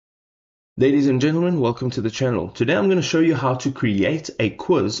Ladies and gentlemen, welcome to the channel. Today I'm going to show you how to create a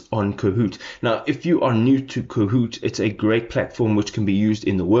quiz on Kahoot. Now, if you are new to Kahoot, it's a great platform which can be used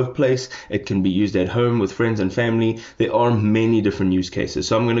in the workplace. It can be used at home with friends and family. There are many different use cases.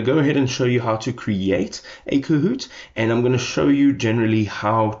 So I'm going to go ahead and show you how to create a Kahoot, and I'm going to show you generally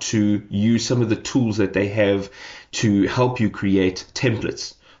how to use some of the tools that they have to help you create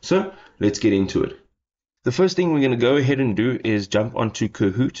templates. So let's get into it. The first thing we're going to go ahead and do is jump onto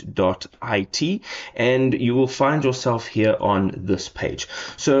kahoot.it, and you will find yourself here on this page.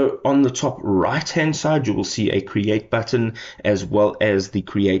 So on the top right hand side you will see a create button as well as the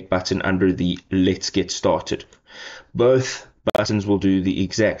create button under the let's get started. Both buttons will do the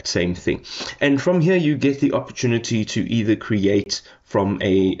exact same thing, and from here you get the opportunity to either create from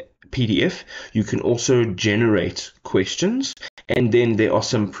a PDF. You can also generate questions, and then there are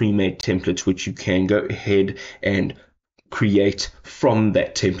some pre-made templates which you can go ahead and create from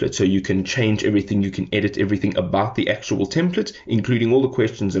that template. So you can change everything, you can edit everything about the actual template, including all the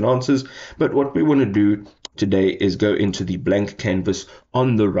questions and answers. But what we want to do today is go into the blank canvas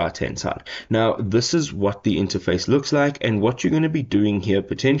on the right hand side. Now this is what the interface looks like, and what you're going to be doing here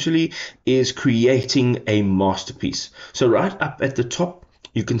potentially is creating a masterpiece. So right up at the top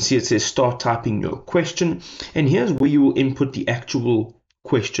you can see it says start typing your question, and here's where you will input the actual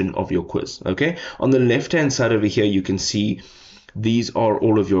question of your quiz. Okay, on the left hand side over here you can see these are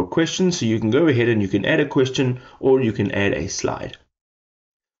all of your questions, so you can go ahead and you can add a question or you can add a slide.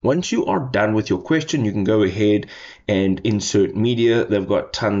 Once you are done with your question, you can go ahead and insert media. They've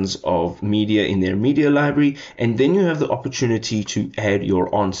got tons of media in their media library, and then you have the opportunity to add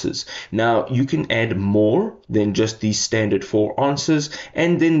your answers. Now you can add more than just these standard 4 answers,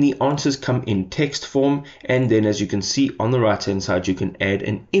 and then the answers come in text form, and then as you can see on the right hand side you can add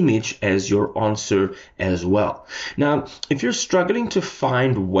an image as your answer as well. Now if you're struggling to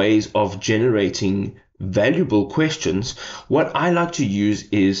find ways of generating valuable questions, what I like to use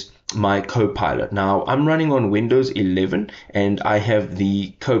is my Copilot. Now I'm running on Windows 11 and I have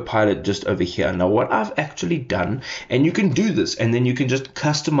the Copilot just over here. Now what I've actually done, and you can do this and then you can just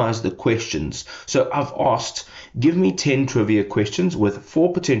customize the questions. So I've asked, give me 10 trivia questions with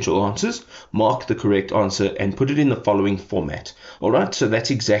 4 potential answers, mark the correct answer and put it in the following format. Alright, so that's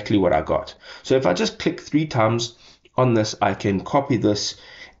exactly what I got. So if I just click 3 times on this, I can copy this,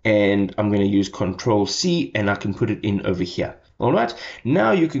 and I'm going to use Control C and I can put it in over here. All right,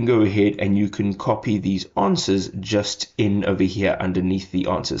 now you can go ahead and you can copy these answers just in over here underneath the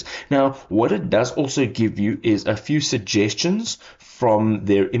answers. Now what it does also give you is a few suggestions from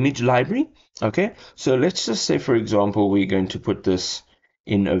their image library. Okay, so let's just say for example we're going to put this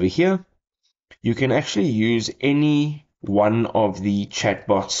in over here. You can actually use any one of the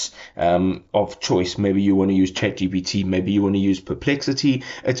chatbots of choice. Maybe you want to use ChatGPT, maybe you want to use Perplexity.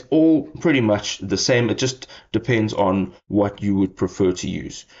 It's all pretty much the same. It just depends on what you would prefer to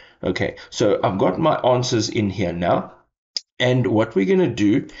use. Okay, so I've got my answers in here now, and what we're going to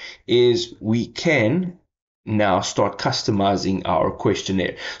do is we can now start customizing our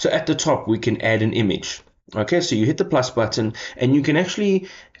questionnaire. So at the top we can add an image. Okay, so you hit the plus button and you can actually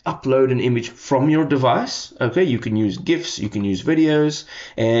upload an image from your device. Okay, you can use GIFs, you can use videos,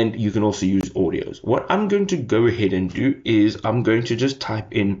 and you can also use audios. What I'm going to go ahead and do is I'm going to just type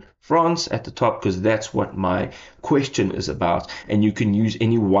in France at the top because that's what my question is about, and you can use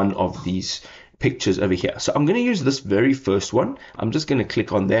any one of these pictures over here. So I'm going to use this very first one. I'm just going to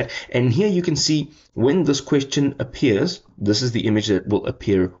click on that, and here you can see when this question appears, this is the image that will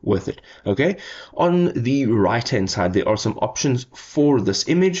appear with it. Okay, on the right hand side there are some options for this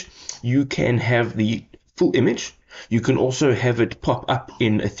image. You can have the full image. You can also have it pop up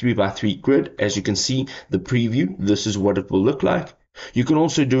in a 3x3 grid. As you can see, the preview, this is what it will look like. You can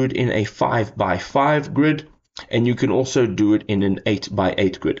also do it in a 5x5 grid, and you can also do it in an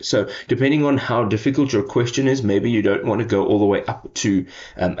 8x8 grid. So depending on how difficult your question is, maybe you don't want to go all the way up to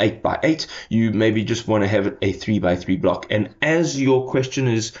 8x8. You maybe just want to have it a 3x3 block. And as your question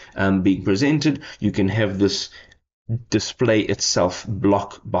is being presented, you can have this display itself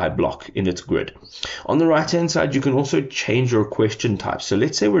block by block in its grid. On the right hand side you can also change your question type. So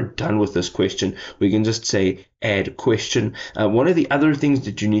let's say we're done with this question, we can just say add question. One of the other things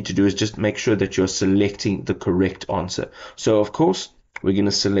that you need to do is just make sure that you're selecting the correct answer. So of course we're going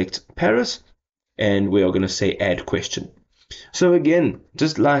to select Paris and we are going to say add question. So again,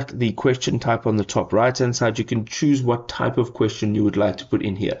 just like the question type on the top right hand side, you can choose what type of question you would like to put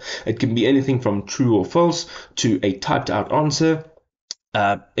in here. It can be anything from true or false to a typed out answer,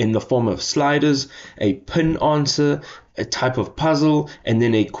 in the form of sliders, a pin answer, a type of puzzle, and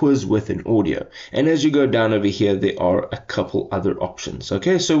then a quiz with an audio. And as you go down over here, there are a couple other options.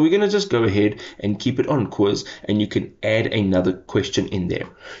 Okay, so we're going to just go ahead and keep it on quiz, and you can add another question in there.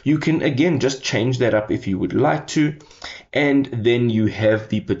 You can again just change that up if you would like to, and then you have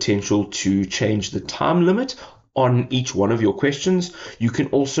the potential to change the time limit on each one of your questions. You can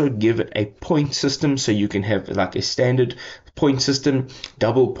also give it a point system, so you can have like a standard point system,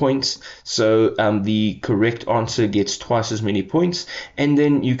 double points, so the correct answer gets twice as many points, and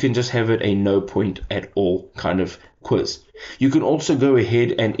then you can just have it a no point at all kind of quiz. You can also go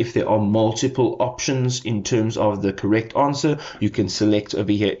ahead, and if there are multiple options in terms of the correct answer, you can select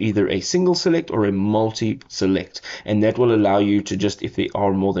over here either a single select or a multi-select, and that will allow you to just, if there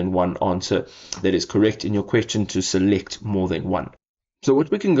are more than one answer that is correct in your question, to select more than one. So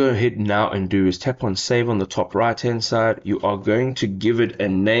what we can go ahead now and do is tap on save on the top right hand side. You are going to give it a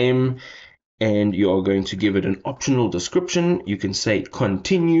name, and you are going to give it an optional description. You can say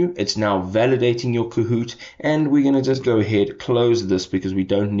continue. It's now validating your Kahoot, and we're going to just go ahead, close this, because we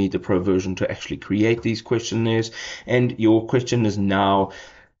don't need the pro version to actually create these questionnaires, and your question is now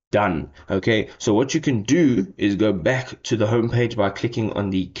done. Okay, so what you can do is go back to the home page by clicking on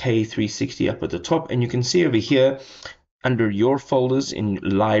the K360 up at the top, and you can see over here under your folders in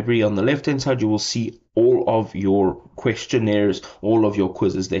library on the left hand side, you will see all of your questionnaires, all of your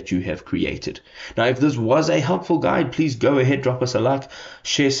quizzes that you have created. Now, if this was a helpful guide, please go ahead, drop us a like,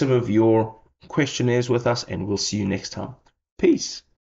 share some of your questionnaires with us, and we'll see you next time. Peace.